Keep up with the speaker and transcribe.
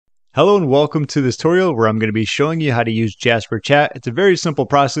Hello and welcome to this tutorial where I'm going to be showing you how to use Jasper Chat. It's a very simple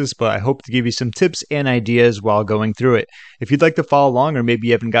process, but I hope to give you some tips and ideas while going through it. If you'd like to follow along or maybe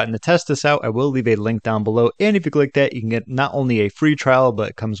you haven't gotten to test this out, I will leave a link down below. And if you click that, you can get not only a free trial, but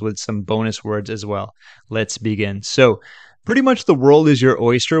it comes with some bonus words as well. Let's begin. So pretty much the world is your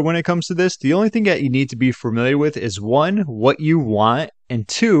oyster when it comes to this. The only thing that you need to be familiar with is one, what you want, and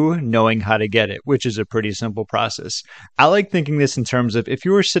two, knowing how to get it, which is a pretty simple process. I like thinking this in terms of if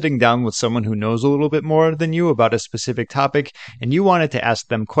you were sitting down with someone who knows a little bit more than you about a specific topic and you wanted to ask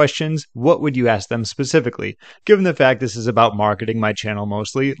them questions, what would you ask them specifically? Given the fact this is about marketing my channel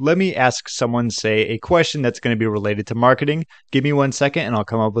mostly, let me ask someone, say, a question that's going to be related to marketing. Give me 1 second and I'll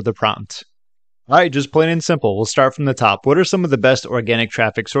come up with a prompt. All right, just plain and simple. We'll start from the top. What are some of the best organic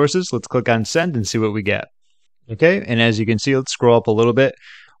traffic sources? Let's click on send and see what we get. Okay, and as you can see, let's scroll up a little bit.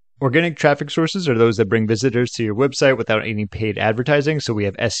 Organic traffic sources are those that bring visitors to your website without any paid advertising. So we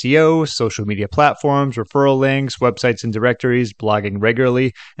have SEO, social media platforms, referral links, websites and directories, blogging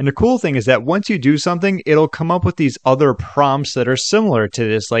regularly. And the cool thing is that once you do something, it'll come up with these other prompts that are similar to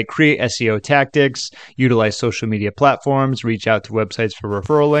this, like create SEO tactics, utilize social media platforms, reach out to websites for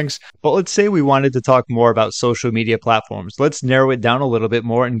referral links. But let's say we wanted to talk more about social media platforms. Let's narrow it down a little bit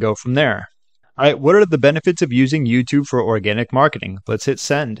more and go from there. All right, what are the benefits of using YouTube for organic marketing? Let's hit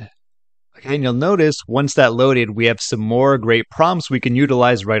send. Okay, and you'll notice once that loaded, we have some more great prompts we can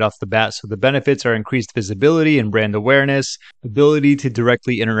utilize right off the bat. So the benefits are increased visibility and brand awareness, ability to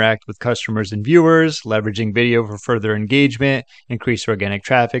directly interact with customers and viewers, leveraging video for further engagement, increased organic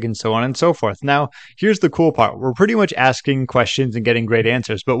traffic, and so on and so forth. Now, here's the cool part. We're pretty much asking questions and getting great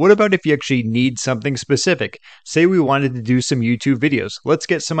answers, but what about if you actually need something specific? Say we wanted to do some YouTube videos. Let's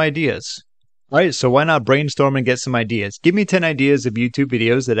get some ideas. All right, so why not brainstorm and get some ideas? Give me 10 ideas of YouTube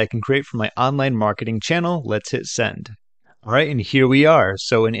videos that I can create for my online marketing channel. Let's hit send. All right, and here we are.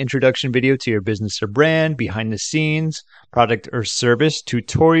 So an introduction video to your business or brand, behind the scenes, product or service,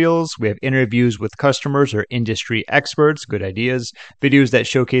 tutorials. We have interviews with customers or industry experts, good ideas, videos that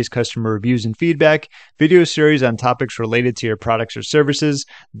showcase customer reviews and feedback, video series on topics related to your products or services,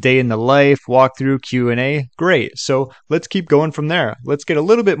 day in the life, walkthrough, Q&A. Great. So let's keep going from there. Let's get a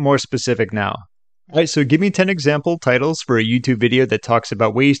little bit more specific now. All right, so give me 10 example titles for a YouTube video that talks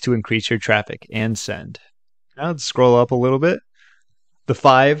about ways to increase your traffic and send. Now let's scroll up a little bit. The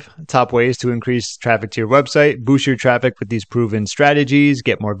 5 top ways to increase traffic to your website. Boost your traffic with these proven strategies.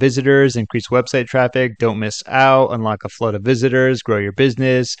 Get more visitors, increase website traffic, don't miss out, unlock a flood of visitors, grow your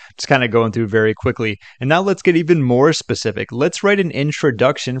business. Just kind of going through very quickly. And now let's get even more specific. Let's write an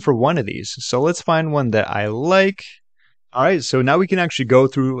introduction for one of these. So let's find one that I like. All right, so now we can actually go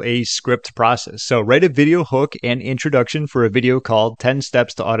through a script process. So write a video hook and introduction for a video called 10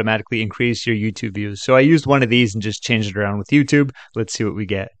 Steps to Automatically Increase Your YouTube Views. So I used one of these and just changed it around with YouTube. Let's see what we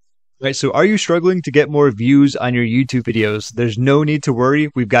get. Right, so are you struggling to get more views on your YouTube videos? There's no need to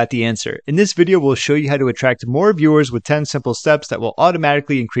worry, we've got the answer. In this video, we'll show you how to attract more viewers with 10 simple steps that will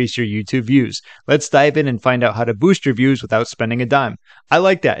automatically increase your YouTube views. Let's dive in and find out how to boost your views without spending a dime. I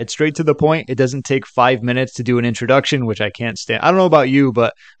like that. It's straight to the point. It doesn't take 5 minutes to do an introduction, which I can't stand. I don't know about you,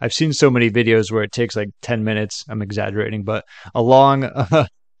 but I've seen so many videos where it takes like 10 minutes. I'm exaggerating, but a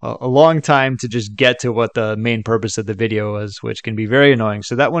long time to just get to what the main purpose of the video was, which can be very annoying.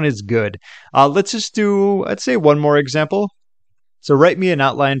 So that one is good. Let's just do, let's say, one more example. So write me an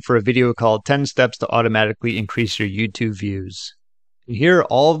outline for a video called 10 Steps to Automatically Increase Your YouTube Views. And here are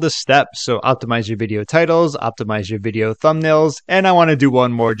all of the steps. So optimize your video titles, optimize your video thumbnails, and I want to do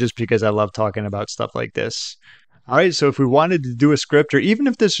one more just because I love talking about stuff like this. All right, so if we wanted to do a script, or even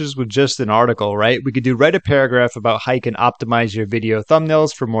if this was just an article, right, we could write a paragraph about how you can optimize your video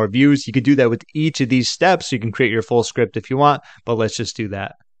thumbnails for more views. You could do that with each of these steps. You can create your full script if you want, but let's just do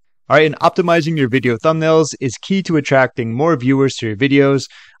that. All right, and optimizing your video thumbnails is key to attracting more viewers to your videos,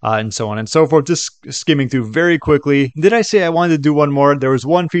 and so on and so forth. Just skimming through very quickly. Did I say I wanted to do one more? There was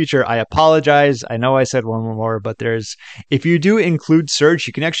one feature. I apologize. I know I said one more, but if you do include search,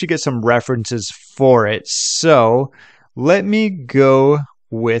 you can actually get some references for it. So let me go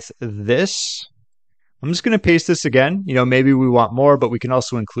with this. I'm just going to paste this again. Maybe we want more, but we can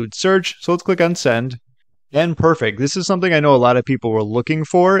also include search. So let's click on send. And perfect. This is something I know a lot of people were looking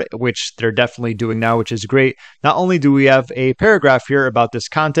for, which they're definitely doing now, which is great. Not only do we have a paragraph here about this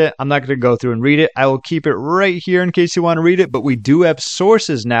content, I'm not going to go through and read it. I will keep it right here in case you want to read it, but we do have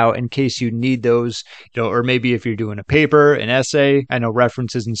sources now in case you need those, or maybe if you're doing a paper, an essay. I know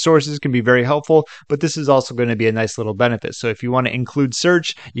references and sources can be very helpful, but this is also going to be a nice little benefit. So if you want to include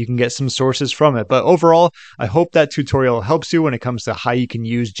search, you can get some sources from it. But overall, I hope that tutorial helps you when it comes to how you can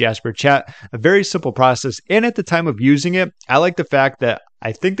use Jasper Chat. A very simple process. And at the time of using it, I like the fact that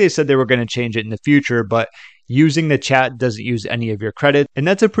I think they said they were going to change it in the future, but using the chat doesn't use any of your credit. And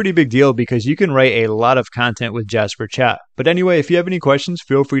that's a pretty big deal because you can write a lot of content with Jasper Chat. But anyway, if you have any questions,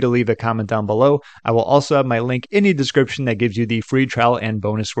 feel free to leave a comment down below. I will also have my link in the description that gives you the free trial and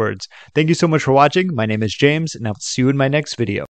bonus words. Thank you so much for watching. My name is James, and I'll see you in my next video.